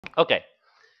Okay,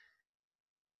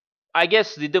 I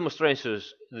guess the demonstration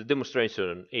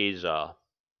is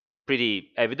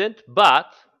pretty evident, but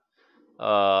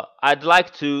I'd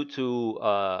like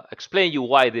to explain you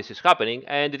why this is happening,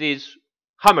 and it is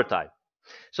hammer time.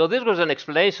 So this was an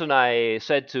explanation I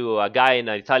said to a guy in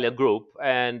an Italian group,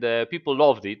 and people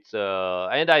loved it,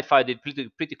 and I find it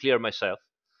pretty clear myself.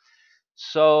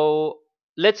 So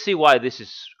let's see why this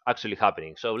is actually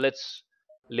happening. So let's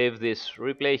leave this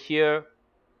replay here,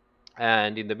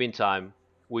 and in the meantime,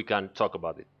 we can talk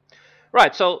about it.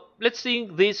 Right. So let's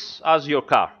think this as your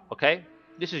car. Okay,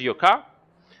 this is your car.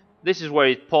 This is where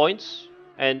it points,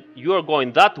 and you are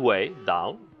going that way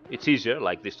down. It's easier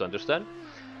like this to understand.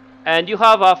 And you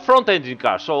have a front engine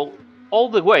car, so all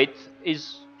the weight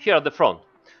is here at the front.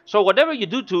 So whatever you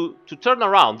do to turn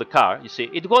around the car, you see,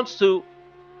 it wants to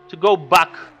go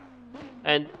back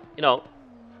and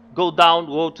go down,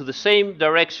 go to the same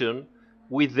direction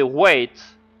with the weight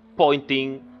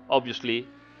pointing obviously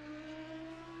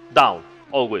down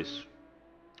always.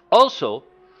 Also,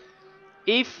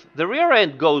 if the rear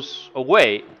end goes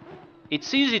away,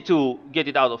 it's easy to get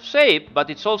it out of shape, but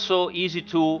it's also easy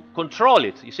to control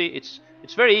it. You see, it's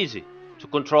very easy to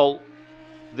control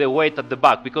the weight at the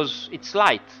back because it's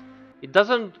light. It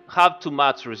doesn't have too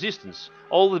much resistance.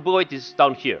 All the weight is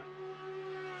down here.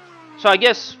 So I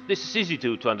guess this is easy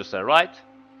to understand, right?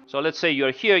 So let's say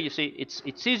you're here. You see,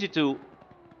 it's easy to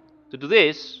do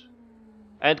this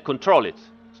and control it.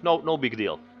 It's no big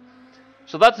deal.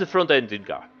 So that's the front engine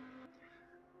car.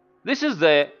 This is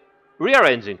the rear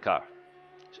engine car.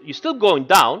 So you're still going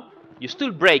down, you're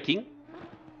still braking,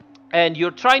 and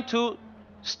you're trying to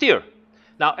steer.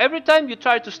 Now, every time you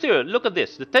try to steer, look at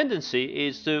this. The tendency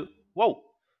is to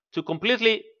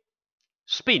completely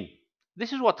spin.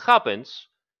 This is what happens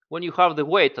when you have the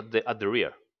weight at the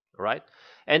rear, right?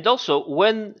 And also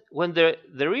when the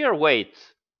rear weight,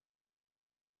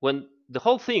 when the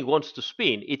whole thing wants to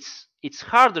spin, it's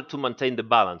harder to maintain the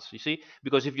balance. You see,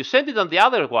 because if you send it on the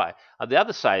other way, on the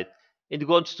other side, it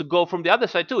wants to go from the other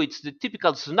side too. It's the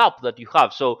typical snap that you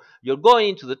have. So you're going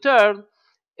into the turn,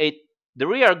 it the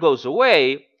rear goes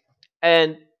away,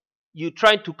 and you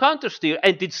try to counter steer,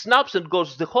 and it snaps and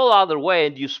goes the whole other way,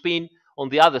 and you spin on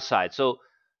the other side. So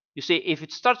you see, if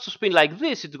it starts to spin like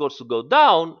this, it goes to go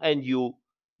down, and you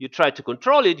try to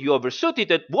control it, you overshoot it,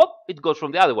 and whoop, it goes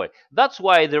from the other way. That's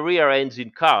why the rear ends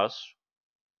in cars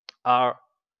are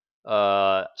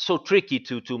so tricky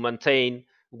to maintain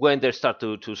when they start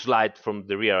to slide from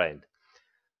the rear end.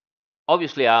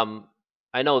 Obviously,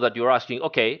 I know that you're asking,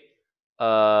 okay,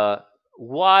 uh,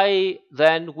 why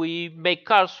then we make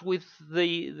cars with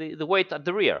the weight at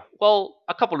the rear? Well,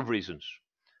 a couple of reasons.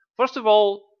 First of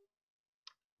all,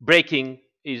 braking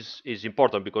is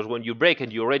important because when you brake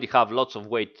and you already have lots of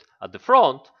weight at the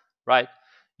front, right?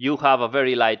 You have a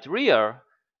very light rear,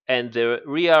 and the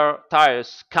rear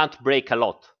tires can't brake a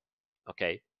lot,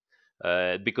 okay?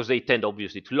 Because they tend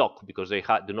obviously to lock because they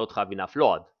do not have enough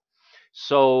load.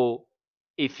 So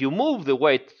if you move the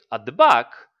weight at the back,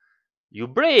 you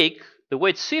brake, the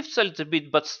weight shifts a little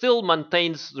bit, but still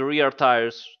maintains the rear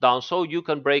tires down, so you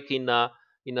can brake in a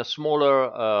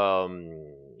smaller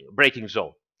braking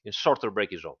zone, in shorter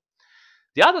braking zone.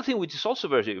 The other thing, which is also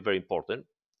very important,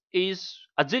 is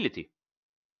agility.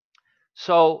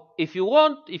 So if you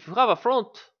have a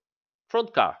front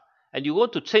car and you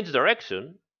want to change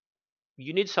direction,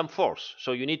 you need some force.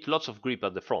 So you need lots of grip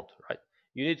at the front, right?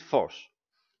 You need force,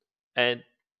 and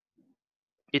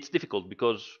it's difficult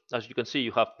because, as you can see,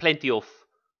 you have plenty of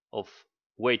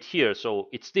weight here, so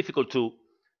it's difficult to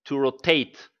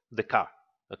rotate the car.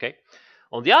 Okay.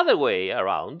 On the other way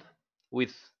around,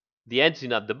 with the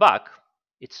engine at the back,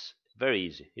 it's very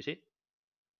easy. You see,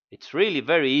 it's really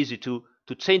very easy to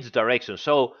change direction.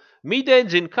 So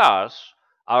mid-engine cars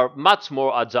are much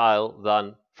more agile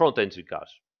than front-engine cars.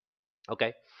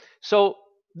 Okay, so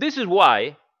this is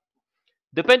why,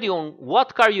 depending on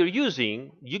what car you're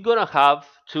using, you're gonna have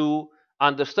to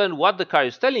understand what the car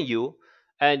is telling you,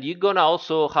 and you're gonna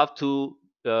also have to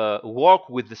work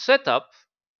with the setup,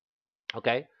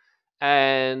 okay,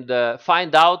 and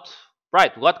find out,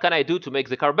 right, what can I do to make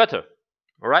the car better.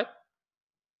 All right.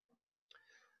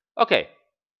 Okay.